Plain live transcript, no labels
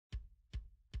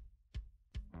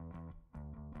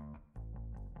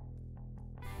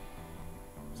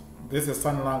This is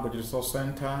Sign Language Resource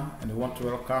Center, and we want to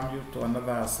welcome you to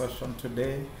another session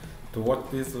today to watch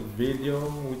this video,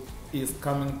 which is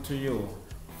coming to you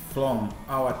from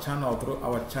our channel, through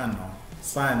our channel,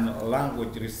 Sign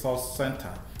Language Resource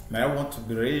Center. And I want to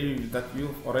believe that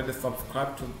you've already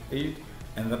subscribed to it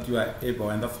and that you are able,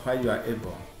 and that's why you are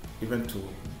able even to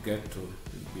get to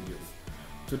these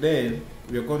videos. Today,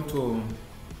 we are going to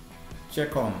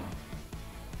check on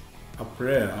a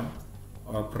prayer,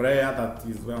 or a prayer that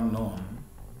is well known.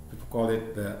 People call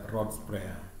it the Lord's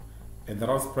Prayer. And the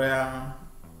Lord's Prayer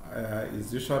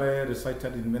is usually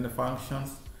recited in many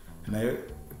functions, and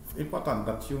it's important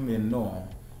that you may know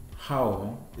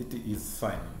how it is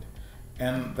signed.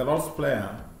 And the Lord's Prayer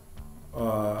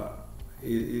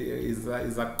is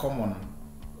a common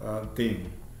thing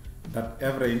that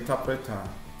every interpreter,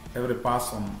 every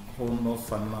person who knows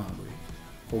sign language,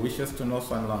 who wishes to know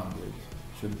sign language,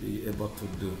 should be able to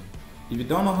do. If you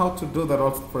don't know how to do the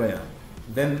Lord's Prayer,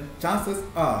 then chances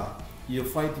are you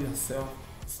find yourself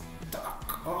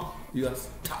stuck. Oh, you are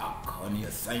stuck on your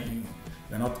signing.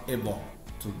 You're not able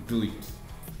to do it.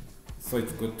 So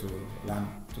it's good to learn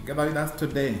together with us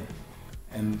today,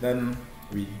 and then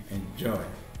we enjoy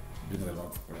doing the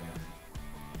Lord's Prayer.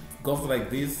 It goes like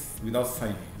this without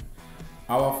signing.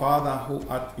 Our Father who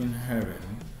art in heaven,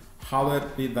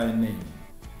 hallowed be thy name.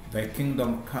 Thy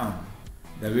kingdom come.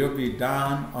 Thy will be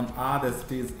done on earth as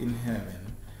it is in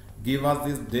heaven. Give us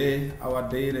this day our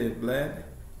daily bread,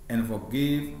 and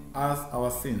forgive us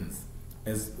our sins,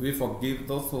 as we forgive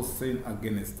those who sin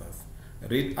against us.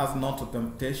 Lead us not to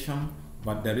temptation,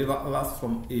 but deliver us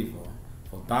from evil.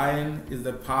 For thine is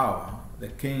the power, the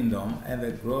kingdom, and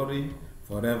the glory,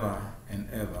 forever and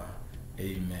ever.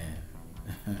 Amen.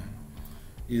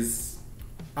 Is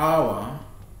our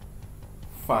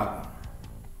Father,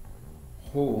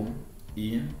 who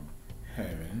in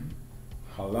heaven,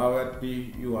 hallowed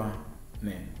be your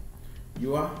name.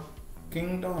 Your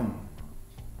kingdom.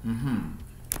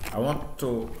 I want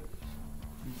to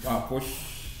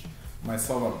push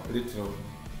myself a little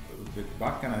bit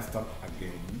back, and I start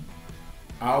again.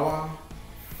 Our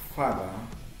Father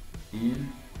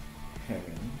in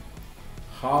heaven,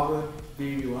 hallowed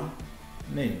be your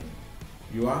name.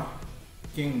 Your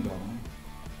kingdom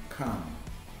come.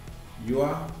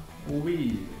 Your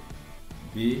will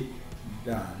be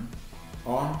done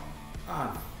on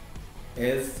earth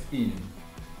as in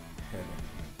heaven.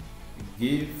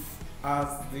 Give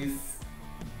us this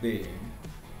day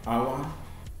our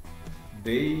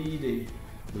daily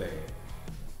bread.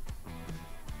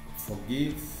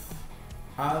 Forgive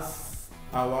us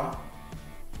our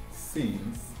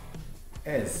sins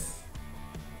as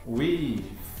we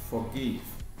forgive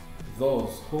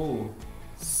those who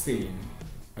sin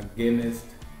against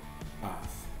us.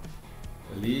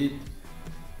 Lead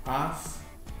us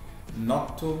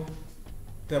not to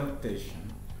temptation,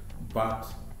 but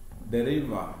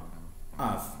deliver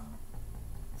us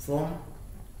from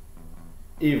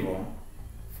evil.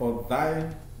 For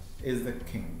thine is the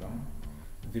kingdom,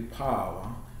 the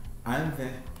power, and the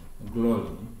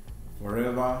glory,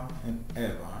 forever and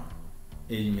ever.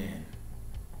 Amen.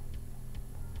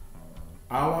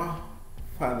 Our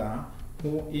Father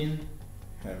who in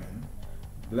heaven,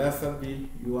 blessed be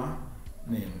your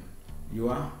name.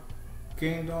 Your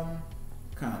kingdom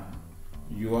come.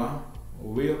 Your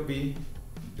will be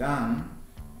done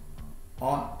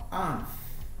on earth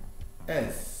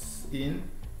as in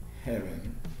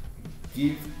heaven.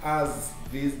 Give us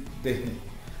this day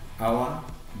our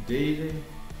daily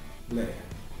bread,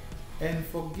 and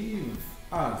forgive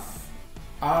us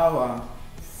our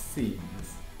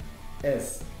sins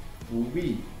as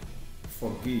we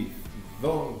forgive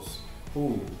those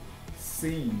who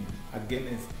sin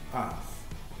against us,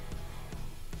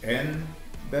 and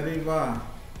deliver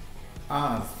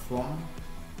us from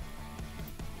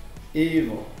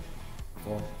evil.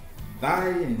 For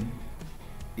thine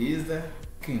is the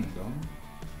kingdom,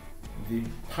 the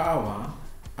power,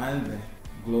 and the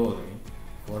glory,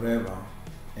 forever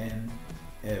and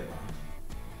ever.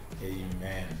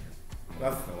 Amen.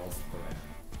 That's the Lord's Prayer.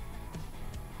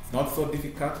 It's not so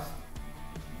difficult.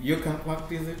 You can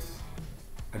practice it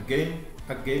again,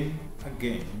 again,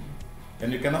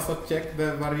 and you can also check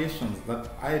the variations that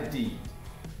I did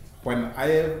when I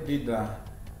did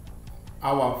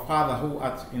Our Father who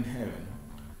art in heaven.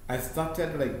 I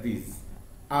started like this: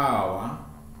 Our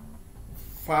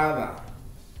Father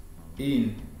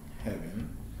in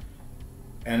heaven,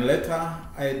 and later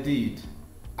I did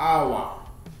our.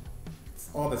 It's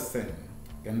all the same.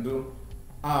 You can do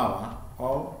our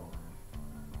or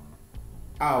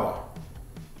our.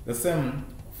 The same,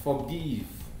 forgive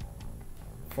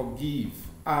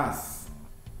us,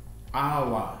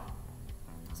 our,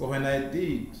 So when I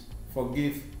did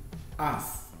forgive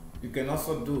us, you can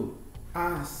also do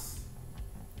us.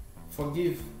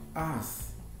 Forgive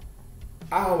us.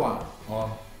 Our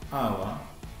or our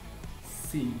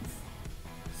sins.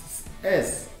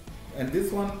 S. And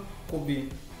this one could be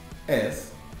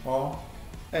S or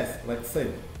S, like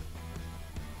say.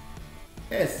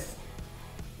 S.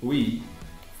 We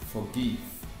forgive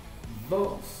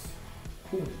those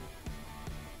who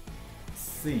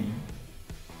sin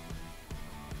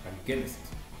against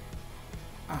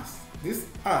us. This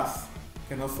us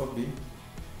can also be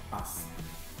us.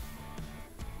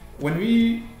 When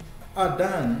we are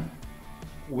done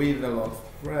with the Lord's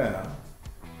Prayer,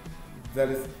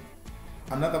 there is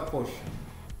another portion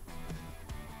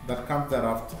that comes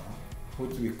thereafter,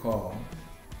 which we call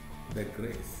the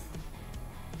grace.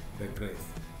 The grace.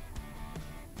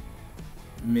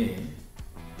 May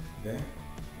the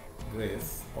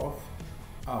grace of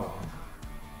our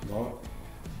Lord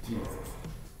Jesus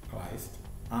Christ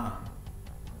and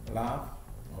love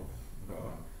of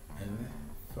God and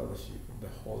the fellowship of the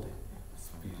Holy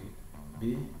Spirit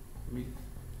be with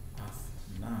us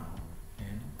now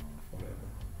and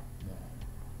forevermore.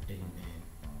 Amen.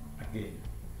 Again,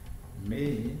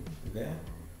 may the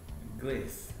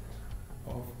grace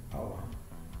of our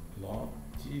Lord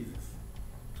Jesus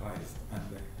Christ and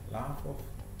the love of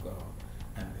God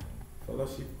and the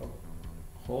fellowship of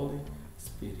Holy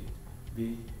Spirit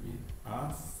be with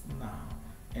us now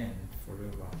and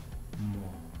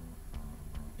forevermore.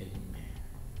 Amen.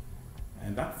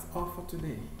 And that's all for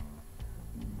today.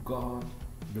 God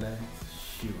bless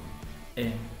you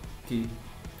and keep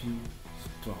you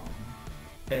strong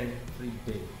every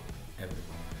day,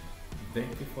 everyone.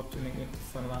 Thank you for tuning in to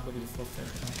Sign Language Resource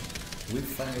Center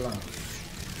with Sign Language.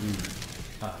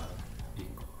 We are